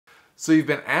So you've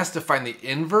been asked to find the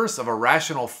inverse of a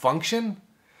rational function?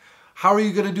 How are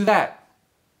you going to do that?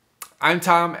 I'm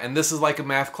Tom, and this is Like a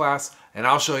Math Class, and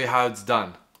I'll show you how it's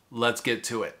done. Let's get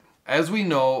to it. As we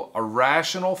know, a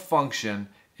rational function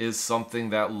is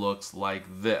something that looks like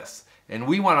this, and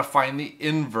we want to find the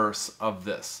inverse of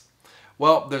this.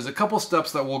 Well, there's a couple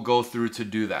steps that we'll go through to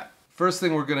do that. First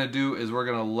thing we're going to do is we're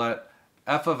going to let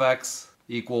f of x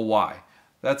equal y.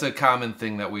 That's a common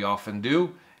thing that we often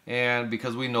do, and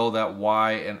because we know that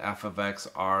y and f of x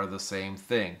are the same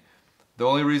thing. The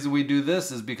only reason we do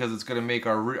this is because it's going to make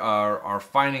our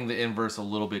finding the inverse a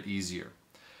little bit easier.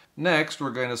 Next,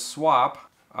 we're going to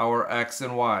swap our x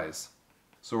and y's.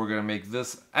 So we're going to make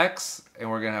this x, and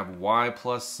we're going to have y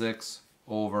plus 6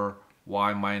 over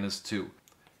y minus 2.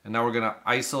 And now we're going to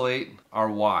isolate our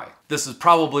y. This is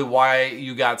probably why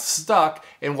you got stuck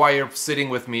and why you're sitting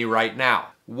with me right now.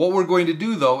 What we're going to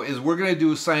do though is we're going to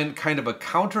do kind of a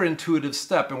counterintuitive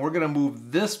step, and we're going to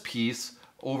move this piece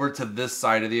over to this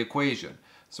side of the equation.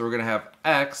 So we're going to have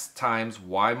x times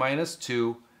y minus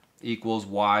 2 equals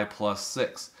y plus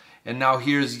 6. And now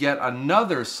here's yet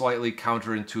another slightly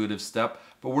counterintuitive step,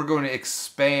 but we're going to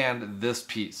expand this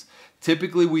piece.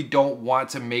 Typically we don't want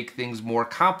to make things more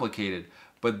complicated,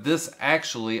 but this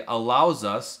actually allows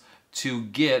us to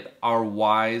get our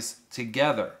y's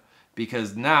together.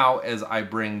 Because now as I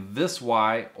bring this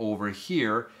y over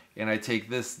here and I take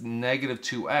this negative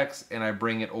 2x and I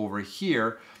bring it over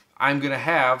here, I'm going to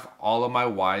have all of my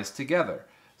y's together.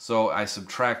 So I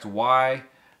subtract y,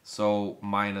 so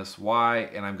minus y,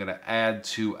 and I'm going to add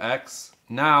 2x.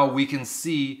 Now we can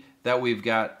see that we've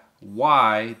got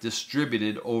y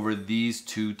distributed over these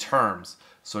two terms.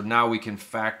 So now we can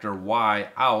factor y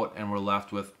out and we're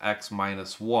left with x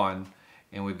minus 1,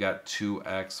 and we've got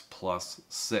 2x plus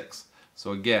 6.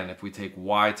 So again, if we take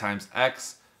y times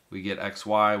x, we get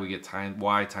xy, we get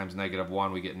y times negative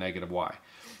 1, we get negative y.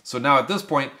 So now at this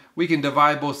point, we can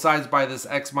divide both sides by this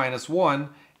x minus 1,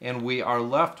 and we are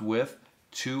left with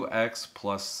 2x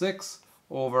plus 6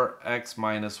 over x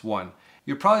minus 1.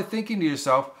 You're probably thinking to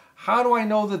yourself, how do I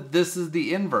know that this is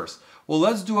the inverse? Well,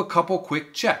 let's do a couple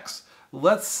quick checks.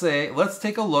 Let's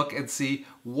take a look and see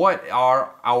what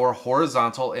are our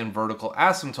horizontal and vertical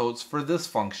asymptotes for this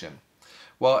function.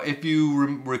 Well, if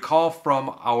you recall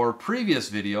from our previous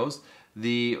videos,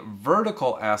 the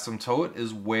vertical asymptote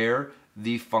is where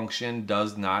the function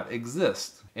does not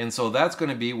exist. And so that's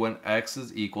going to be when x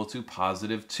is equal to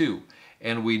positive 2.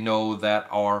 And we know that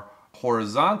our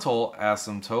horizontal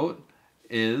asymptote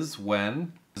is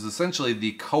essentially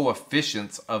the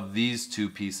coefficients of these two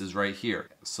pieces right here.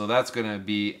 So that's going to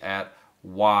be at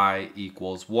y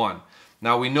equals 1.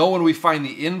 Now we know when we find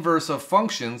the inverse of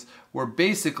functions, we're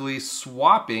basically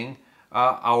swapping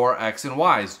our x and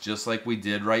y's, just like we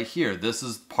did right here. This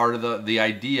is part of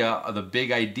the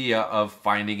big idea of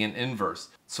finding an inverse.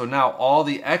 So now all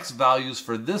the x values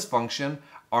for this function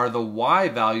are the y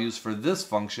values for this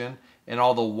function, and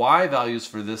all the y values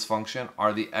for this function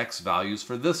are the x values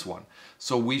for this one.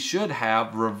 So we should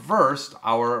have reversed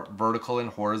our vertical and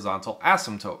horizontal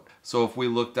asymptote. So if we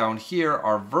look down here,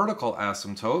 our vertical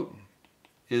asymptote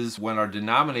is when our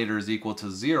denominator is equal to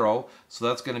 0, so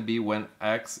that's going to be when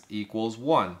x equals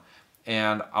 1.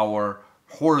 And our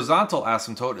horizontal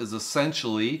asymptote is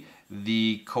essentially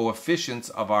the coefficients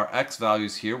of our x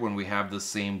values here when we have the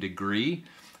same degree.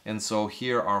 And so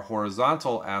here our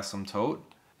horizontal asymptote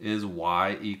is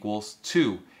y equals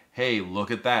 2. Hey, look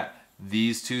at that.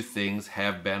 These two things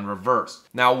have been reversed.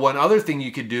 Now, one other thing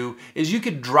you could do is you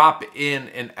could drop in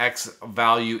an x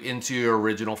value into your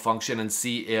original function and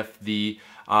see if the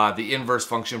inverse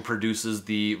function produces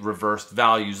the reversed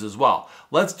values as well.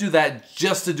 Let's do that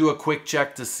just to do a quick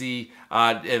check to see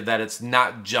that it's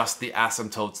not just the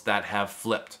asymptotes that have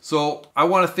flipped. So I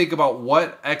want to think about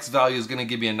what x value is going to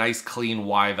give me a nice clean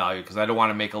y value, because I don't want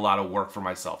to make a lot of work for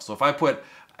myself. So if I put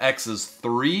x is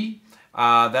 3,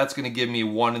 that's going to give me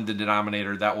 1 in the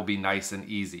denominator. That will be nice and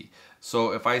easy.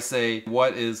 So if I say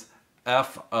what is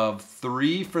f of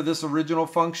 3 for this original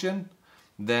function,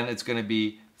 then it's going to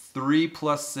be 3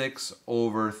 plus 6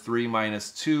 over 3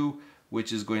 minus 2,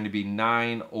 which is going to be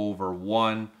 9 over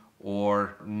 1,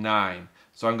 or 9.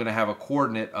 So I'm going to have a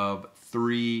coordinate of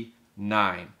 3,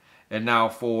 9. And now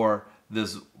for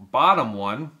this bottom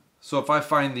one, so if I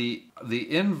find the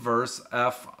inverse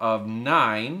f of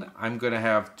 9, I'm going to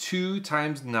have 2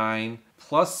 times 9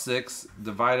 plus 6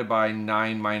 divided by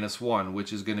 9 minus 1,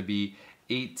 which is going to be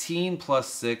 18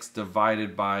 plus 6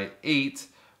 divided by 8,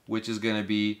 which is going to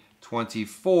be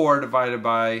 24 divided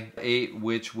by 8,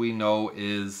 which we know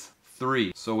is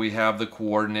 3. So we have the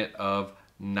coordinate of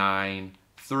 9,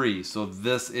 3. So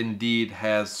this indeed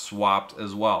has swapped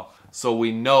as well. so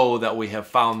we know that we have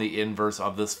found the inverse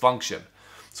of this function.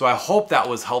 So I hope that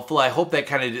was helpful. I hope that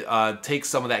kind of takes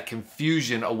some of that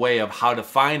confusion away of how to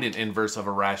find an inverse of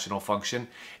a rational function.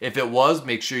 If it was,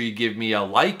 make sure you give me a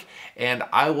like, and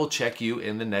I will check you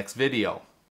in the next video.